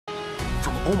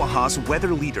From Omaha's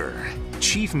weather leader,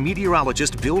 Chief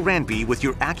Meteorologist Bill Ranby with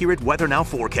your accurate Weather Now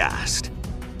forecast.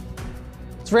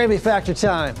 It's Ranby Factor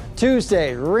time.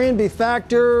 Tuesday, Ranby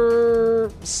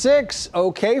Factor 6.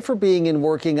 Okay for being in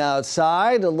working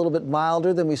outside. A little bit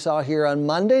milder than we saw here on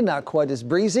Monday. Not quite as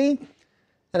breezy.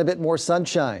 And a bit more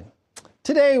sunshine.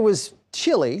 Today was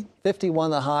chilly. 51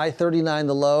 the high, 39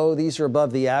 the low. These are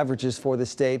above the averages for the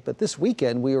state. But this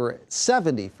weekend, we were at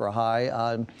 70 for a high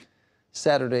on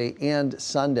Saturday and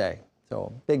Sunday.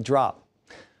 So big drop.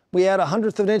 We had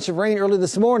 1/100 of an inch of rain early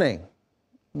this morning.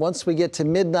 Once we get to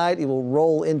midnight, it will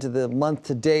roll into the month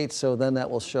to date. So then that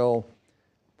will show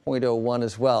 0.01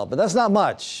 as well. But that's not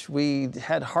much. We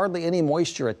had hardly any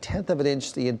moisture, 1/10 of an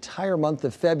inch the entire month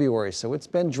of February. So it's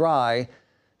been dry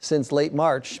since late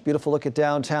March. Beautiful look at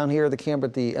downtown here, the camera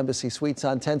at the Embassy Suites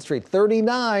on 10th Street.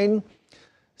 39.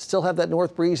 Still have that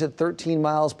north breeze at 13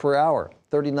 miles per hour.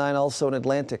 39 also in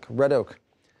Atlantic, Red Oak,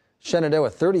 Shenandoah.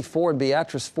 34 in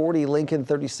Beatrice, 40 Lincoln,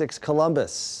 36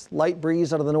 Columbus. Light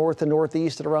breeze out of the north and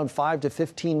northeast at around 5 to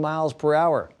 15 miles per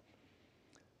hour.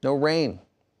 No rain.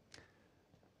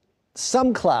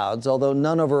 Some clouds, although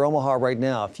none over Omaha right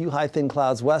now. A few high thin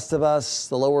clouds west of us.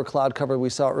 The lower cloud cover we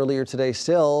saw earlier today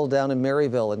still down in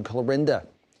Maryville and Clarinda,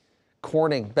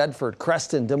 Corning, Bedford,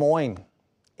 Creston, Des Moines.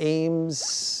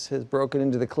 Ames has broken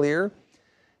into the clear.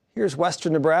 Here's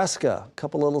western Nebraska, a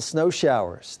couple little snow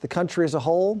showers. The country as a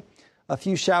whole, a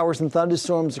few showers and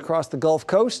thunderstorms across the Gulf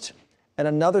Coast, and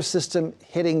another system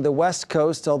hitting the west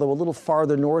coast, although a little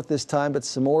farther north this time, but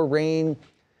some more rain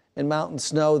and mountain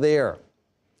snow there.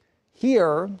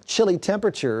 Here, chilly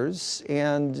temperatures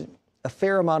and a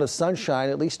fair amount of sunshine,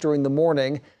 at least during the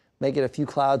morning. May get a few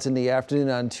clouds in the afternoon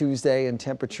on Tuesday and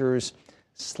temperatures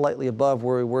slightly above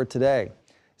where we were today.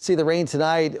 See the rain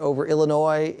tonight over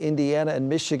Illinois, Indiana, and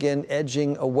Michigan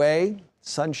edging away.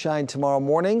 Sunshine tomorrow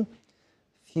morning.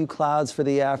 A few clouds for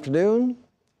the afternoon.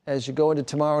 As you go into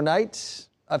tomorrow night,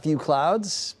 a few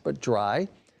clouds, but dry.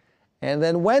 And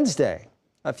then Wednesday,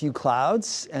 a few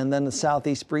clouds, and then the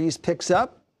southeast breeze picks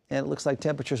up. And it looks like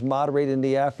temperatures moderate in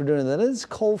the afternoon. And then this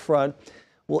cold front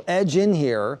will edge in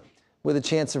here with a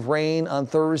chance of rain on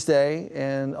Thursday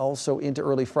and also into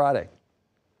early Friday.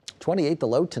 28 the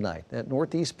low tonight. That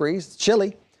northeast breeze, it's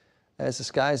chilly as the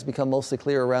skies become mostly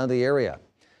clear around the area.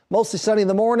 Mostly sunny in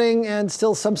the morning and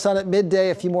still some sun at midday.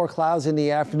 A few more clouds in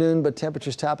the afternoon, but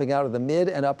temperatures topping out of the mid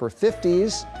and upper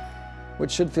 50s,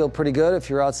 which should feel pretty good if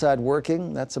you're outside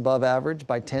working. That's above average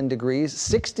by 10 degrees.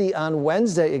 60 on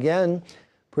Wednesday again.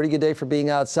 Pretty good day for being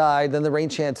outside. Then the rain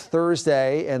chance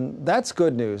Thursday, and that's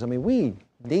good news. I mean, we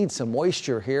need some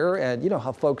moisture here, and you know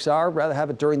how folks are. Rather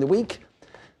have it during the week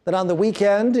than on the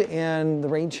weekend, and the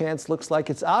rain chance looks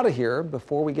like it's out of here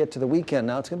before we get to the weekend.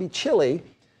 Now, it's going to be chilly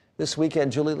this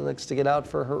weekend. Julie likes to get out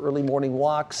for her early morning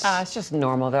walks. It's just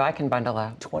normal, though. I can bundle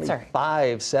out.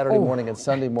 25 Saturday morning and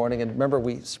Sunday morning. And remember,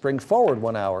 we spring forward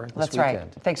 1 hour this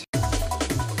weekend. That's right. Thanks.